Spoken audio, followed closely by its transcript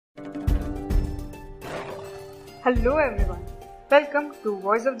Hello everyone, welcome to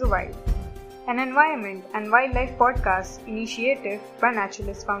Voice of the Wild, an environment and wildlife podcast initiative by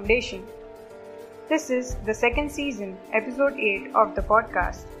Naturalist Foundation. This is the second season, episode 8 of the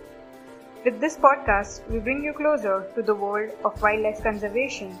podcast. With this podcast, we bring you closer to the world of wildlife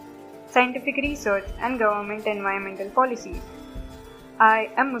conservation, scientific research and government environmental policies. I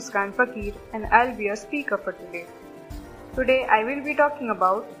am Muskan Fakir and I'll be your speaker for today. Today I will be talking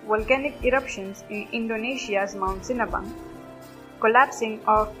about volcanic eruptions in Indonesia's Mount Sinabung, collapsing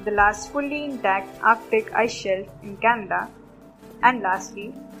of the last fully intact Arctic ice shelf in Canda, and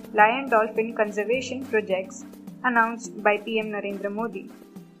lastly, lion-dolphin conservation projects announced by PM Narendra Modi.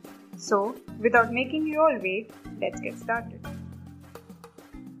 So, without making you all wait, let's get started.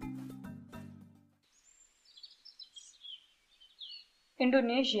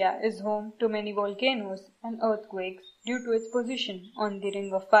 Indonesia is home to many volcanoes and earthquakes due to its position on the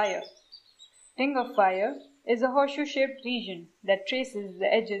Ring of Fire. Ring of Fire is a horseshoe-shaped region that traces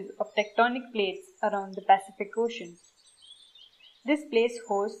the edges of tectonic plates around the Pacific Ocean. This place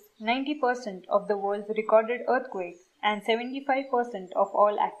hosts 90% of the world's recorded earthquakes and 75% of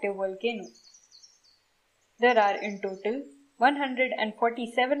all active volcanoes. There are in total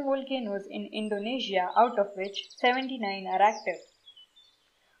 147 volcanoes in Indonesia, out of which 79 are active.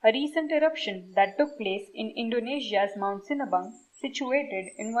 A recent eruption that took place in Indonesia's Mount Sinabung, situated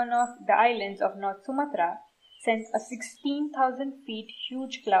in one of the islands of North Sumatra, sent a 16,000 feet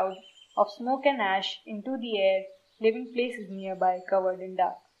huge cloud of smoke and ash into the air, leaving places nearby covered in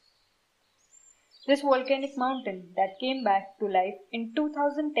dark. This volcanic mountain that came back to life in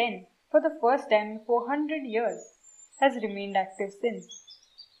 2010 for the first time in 400 years has remained active since.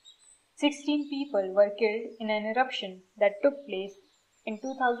 16 people were killed in an eruption that took place in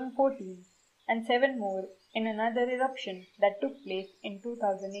 2014 and 7 more in another eruption that took place in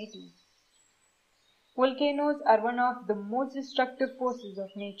 2018. Volcanoes are one of the most destructive forces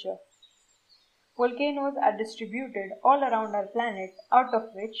of nature. Volcanoes are distributed all around our planet, out of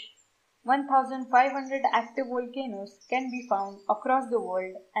which 1,500 active volcanoes can be found across the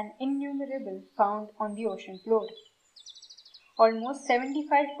world and innumerable found on the ocean floor. Almost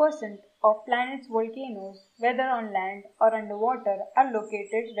 75% of planet's volcanoes, whether on land or underwater, are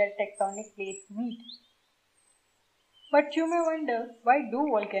located where tectonic plates meet. But you may wonder, why do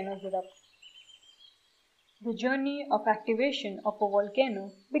volcanoes erupt? The journey of activation of a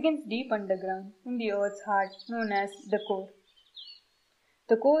volcano begins deep underground in the Earth's heart, known as the core.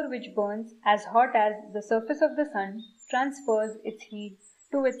 The core, which burns as hot as the surface of the sun, transfers its heat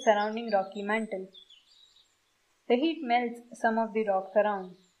to its surrounding rocky mantle. The heat melts some of the rocks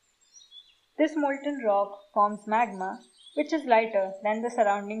around. This molten rock forms magma, which is lighter than the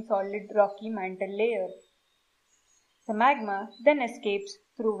surrounding solid rocky mantle layer. The magma then escapes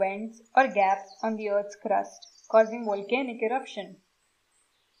through vents or gaps on the Earth's crust, causing volcanic eruption.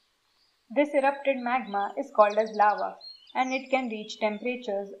 This erupted magma is called as lava, and it can reach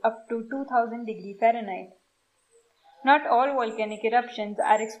temperatures up to 2000 degrees Fahrenheit. Not all volcanic eruptions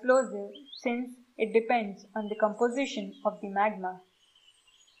are explosive, since it depends on the composition of the magma.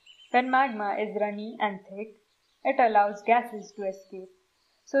 When magma is runny and thick, it allows gases to escape,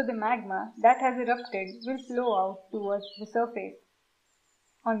 so the magma that has erupted will flow out towards the surface.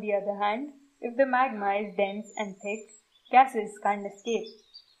 On the other hand, if the magma is dense and thick, gases can't escape,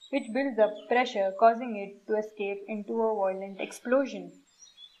 which builds up pressure, causing it to escape into a violent explosion.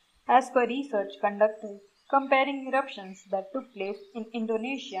 As per research conducted comparing eruptions that took place in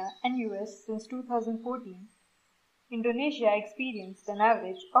Indonesia and US since 2014, Indonesia experienced an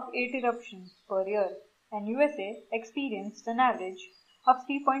average of 8 eruptions per year, and USA experienced an average of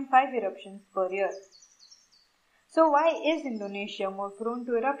 3.5 eruptions per year. So why is Indonesia more prone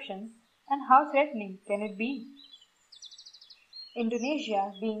to eruptions, and how threatening can it be?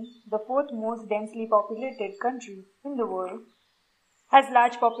 Indonesia, being the 4th most densely populated country in the world, has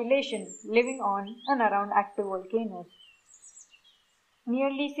large population living on and around active volcanoes.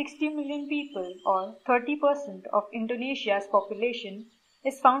 Nearly 60 million people, or 30% of Indonesia's population,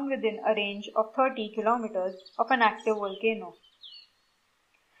 is found within a range of 30 kilometers of an active volcano.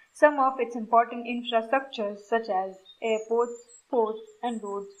 Some of its important infrastructures, such as airports, ports, and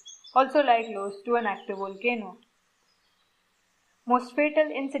roads, also lie close to an active volcano. Most fatal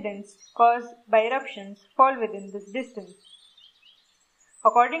incidents caused by eruptions fall within this distance.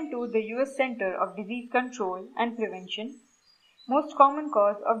 According to the US Center of Disease Control and Prevention, most common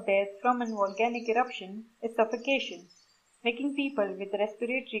cause of death from a volcanic eruption is suffocation, making people with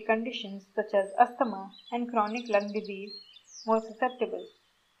respiratory conditions such as asthma and chronic lung disease more susceptible.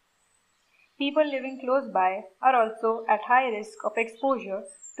 People living close by are also at high risk of exposure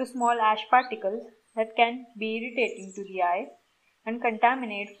to small ash particles that can be irritating to the eye and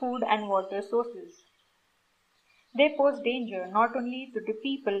contaminate food and water sources. They pose danger not only to the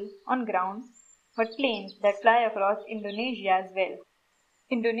people on ground but planes that fly across Indonesia as well.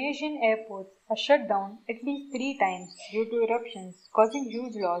 Indonesian airports are shut down at least 3 times due to eruptions, causing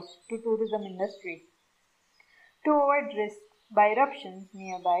huge loss to tourism industry. To avoid risks by eruptions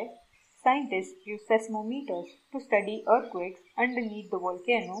nearby, scientists use seismometers to study earthquakes underneath the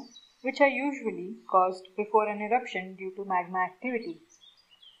volcano, which are usually caused before an eruption due to magma activity.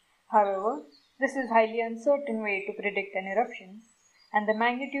 However, this is a highly uncertain way to predict an eruption, and the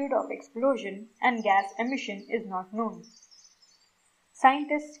magnitude of explosion and gas emission is not known.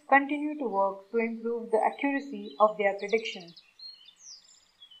 Scientists continue to work to improve the accuracy of their predictions.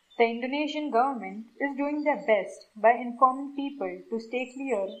 The Indonesian government is doing their best by informing people to stay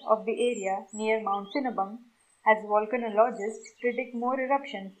clear of the area near Mount Sinabung as volcanologists predict more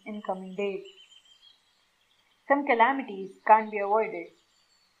eruptions in coming days. Some calamities can't be avoided,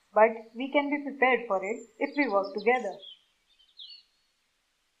 but we can be prepared for it if we work together.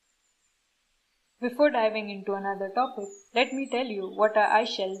 Before diving into another topic, let me tell you what are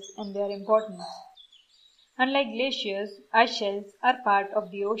ice shelves and their importance. Unlike glaciers, ice shelves are part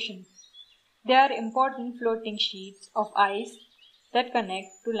of the ocean. They are important floating sheets of ice that connect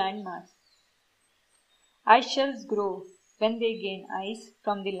to landmass. Ice shelves grow when they gain ice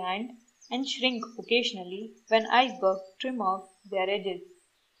from the land and shrink occasionally when icebergs trim off their edges.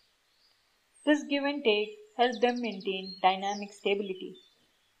 This give and take helps them maintain dynamic stability.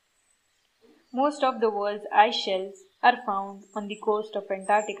 Most of the world's ice shelves are found on the coast of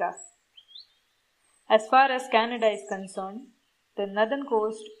Antarctica. As far as Canada is concerned, the northern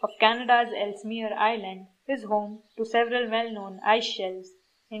coast of Canada's Ellesmere Island is home to several well-known ice shelves,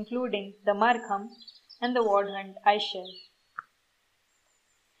 including the Markham and the Wadhwant ice shelf.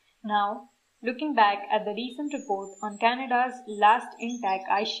 Now, looking back at the recent report on Canada's last intact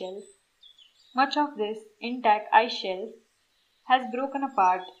ice shelf, much of this intact ice shelf has broken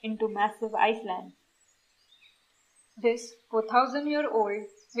apart into massive icelands. This 4,000-year-old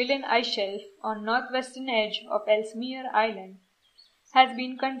Willen ice shelf on northwestern edge of Ellesmere Island has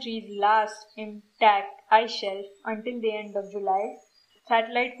been country's last intact ice shelf until the end of July.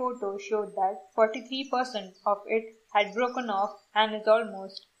 Satellite photos showed that 43% of it had broken off and is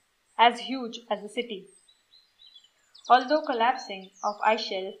almost as huge as a city. Although collapsing of ice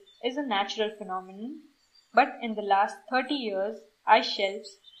shelf is a natural phenomenon, but in the last 30 years, ice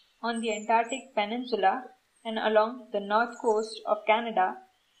shelves on the Antarctic Peninsula and along the north coast of Canada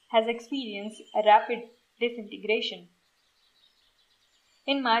has experienced a rapid disintegration.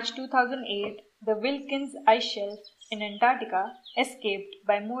 In March 2008, the Wilkins ice shelf in Antarctica escaped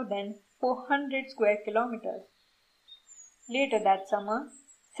by more than 400 square kilometers. Later that summer,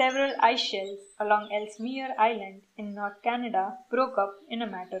 several ice shelves along Ellesmere Island in North Canada broke up in a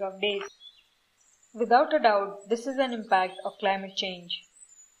matter of days. Without a doubt, this is an impact of climate change.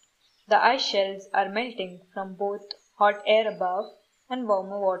 The ice shelves are melting from both hot air above and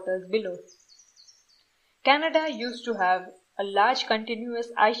warmer waters below. Canada used to have a large continuous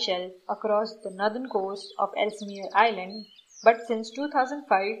ice shelf across the northern coast of Ellesmere Island, but since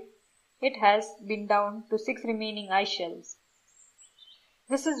 2005, it has been down to 6 remaining ice shelves.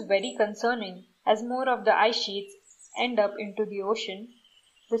 This is very concerning as more of the ice sheets end up into the ocean.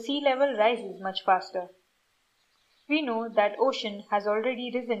 The sea level rises much faster. We know that ocean has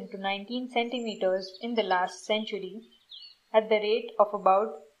already risen to 19 centimeters in the last century at the rate of about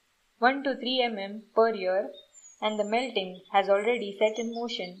 1 to 3 mm per year, and the melting has already set in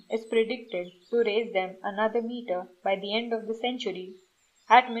motion is predicted to raise them another meter by the end of the century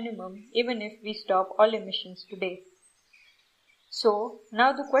at minimum, even if we stop all emissions today. So,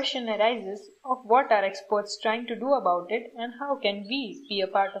 now the question arises of what are experts trying to do about it and how can we be a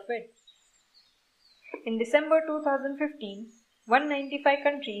part of it. In December 2015, 195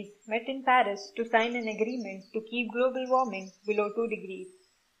 countries met in Paris to sign an agreement to keep global warming below 2 degrees.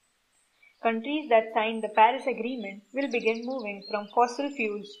 Countries that signed the Paris Agreement will begin moving from fossil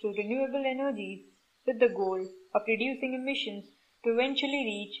fuels to renewable energies with the goal of reducing emissions to eventually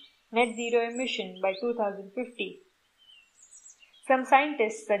reach net zero emission by 2050. Some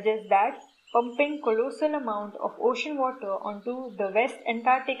scientists suggest that pumping colossal amount of ocean water onto the West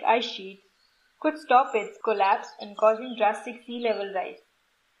Antarctic ice sheet could stop its collapse and causing drastic sea level rise.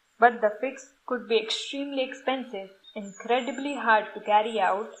 But the fix could be extremely expensive, incredibly hard to carry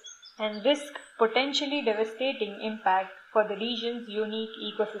out, and risk potentially devastating impact for the region's unique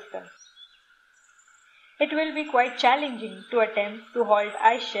ecosystem. It will be quite challenging to attempt to halt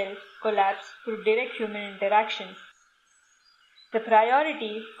ice shelf collapse through direct human interactions. The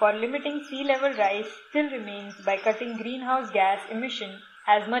priority for limiting sea level rise still remains by cutting greenhouse gas emission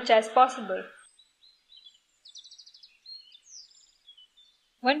as much as possible.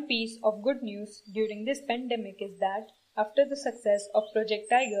 One piece of good news during this pandemic is that after the success of Project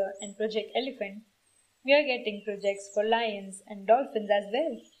Tiger and Project Elephant, we are getting projects for lions and dolphins as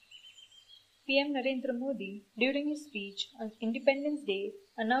well. PM Narendra Modi, during his speech on Independence Day,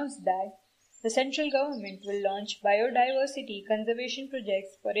 announced that the central government will launch biodiversity conservation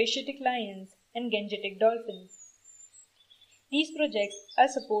projects for Asiatic lions and gangetic dolphins. These projects are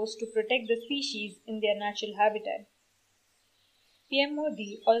supposed to protect the species in their natural habitat. PM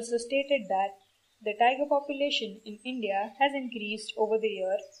Modi also stated that the tiger population in India has increased over the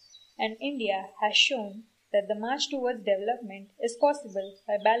year, and India has shown that the march towards development is possible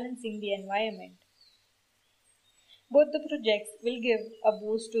by balancing the environment. Both the projects will give a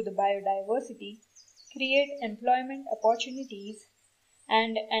boost to the biodiversity, create employment opportunities,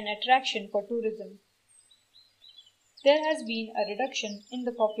 and an attraction for tourism. There has been a reduction in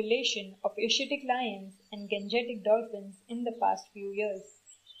the population of Asiatic lions and gangetic dolphins in the past few years.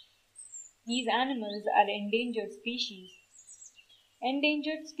 These animals are endangered species.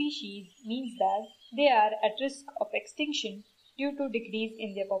 Endangered species means that they are at risk of extinction due to decrease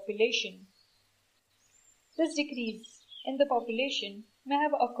in their population. This decrease in the population may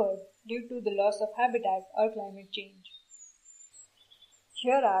have occurred due to the loss of habitat or climate change.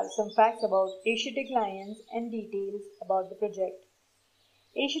 Here are some facts about Asiatic lions and details about the project.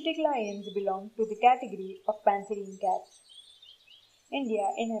 Asiatic lions belong to the category of pantherine cats. India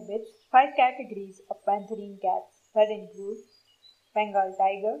inhabits 5 categories of pantherine cats that include Bengal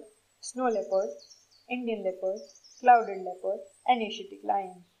tiger, snow leopard, Indian leopard, clouded leopard, and Asiatic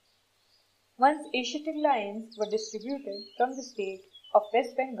lion. Once Asiatic lions were distributed from the state of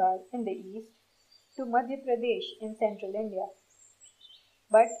West Bengal in the east to Madhya Pradesh in central India.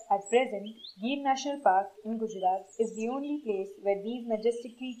 But at present, Gir National Park in Gujarat is the only place where these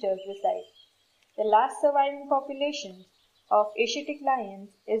majestic creatures reside. The last surviving population of Asiatic lions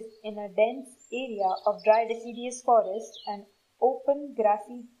is in a dense area of dry deciduous forest and open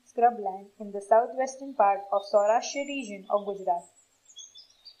grassy scrubland in the southwestern part of Saurashtra region of Gujarat.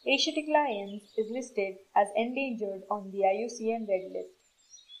 Asiatic lions is listed as endangered on the IUCN Red List.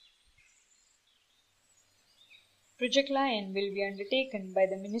 Project Lion will be undertaken by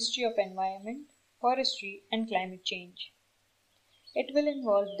the Ministry of Environment, Forestry and Climate Change. It will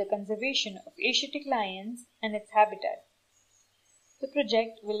involve the conservation of Asiatic lions and its habitat. The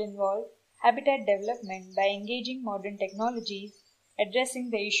project will involve habitat development by engaging modern technologies, addressing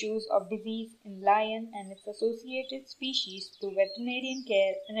the issues of disease in lion and its associated species through veterinarian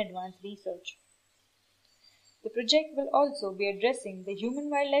care and advanced research. The project will also be addressing the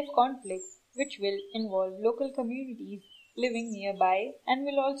human-wildlife conflicts which will involve local communities living nearby and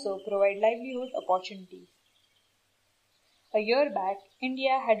will also provide livelihood opportunities. A year back,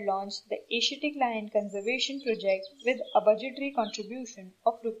 India had launched the Asiatic Lion Conservation Project with a budgetary contribution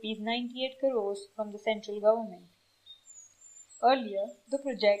of Rs 98 crores from the central government. Earlier, the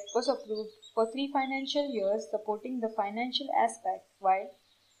project was approved for 3 financial years supporting the financial aspect, while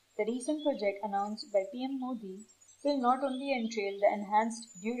the recent project announced by PM Modi will not only entail the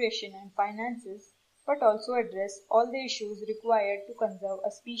enhanced duration and finances, but also address all the issues required to conserve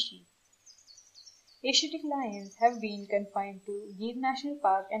a species. Asiatic lions have been confined to Gir National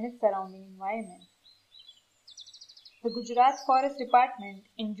Park and its surrounding environment. The Gujarat Forest Department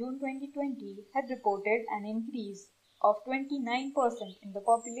in June 2020 had reported an increase of 29% in the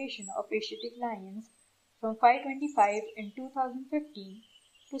population of Asiatic lions from 525 in 2015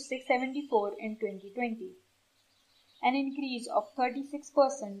 to 674 in 2020. An increase of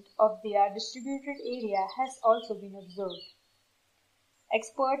 36% of their distributed area has also been observed.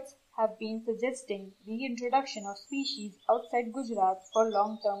 Experts have been suggesting reintroduction of species outside Gujarat for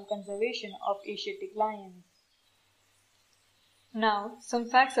long-term conservation of Asiatic lions. Now, some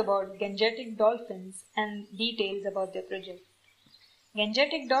facts about gangetic dolphins and details about their project.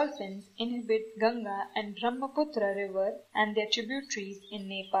 Gangetic dolphins inhabit Ganga and Brahmaputra river and their tributaries in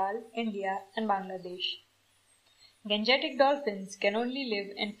Nepal, India and Bangladesh. Gangetic dolphins can only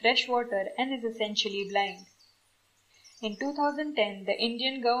live in fresh water and is essentially blind. In 2010, the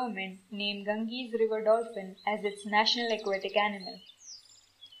Indian government named Ganges river dolphin as its national aquatic animal.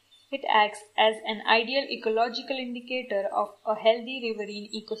 It acts as an ideal ecological indicator of a healthy riverine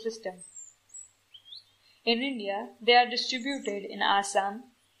ecosystem. In India, they are distributed in Assam,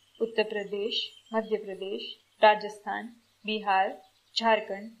 Uttar Pradesh, Madhya Pradesh, Rajasthan, Bihar,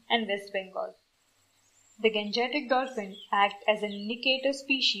 Jharkhand, and West Bengal. The gangetic dolphin act as an indicator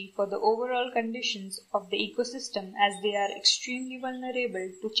species for the overall conditions of the ecosystem as they are extremely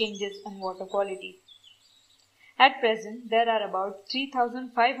vulnerable to changes in water quality. At present, there are about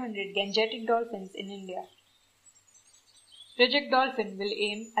 3,500 gangetic dolphins in India. Project Dolphin will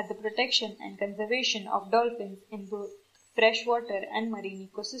aim at the protection and conservation of dolphins in both freshwater and marine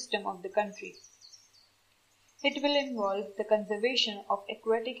ecosystem of the country. It will involve the conservation of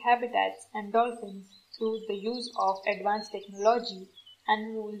aquatic habitats and dolphins through the use of advanced technology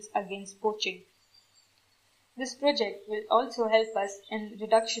and rules against poaching. This project will also help us in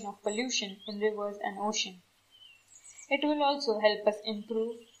reduction of pollution in rivers and ocean. It will also help us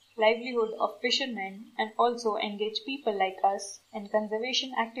improve livelihood of fishermen and also engage people like us in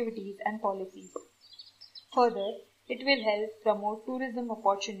conservation activities and policies. Further, it will help promote tourism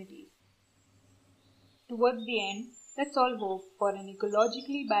opportunities. Towards the end, let's all hope for an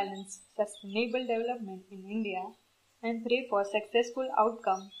ecologically balanced, sustainable development in India and pray for successful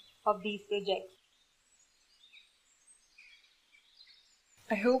outcome of these projects.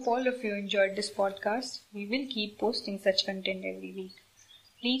 I hope all of you enjoyed this podcast. We will keep posting such content every week.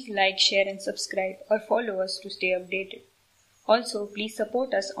 Please like, share and subscribe or follow us to stay updated. Also, please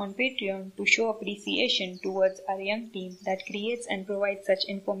support us on Patreon to show appreciation towards our young team that creates and provides such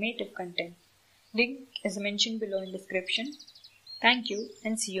informative content. Link is mentioned below in description. Thank you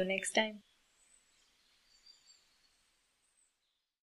and see you next time.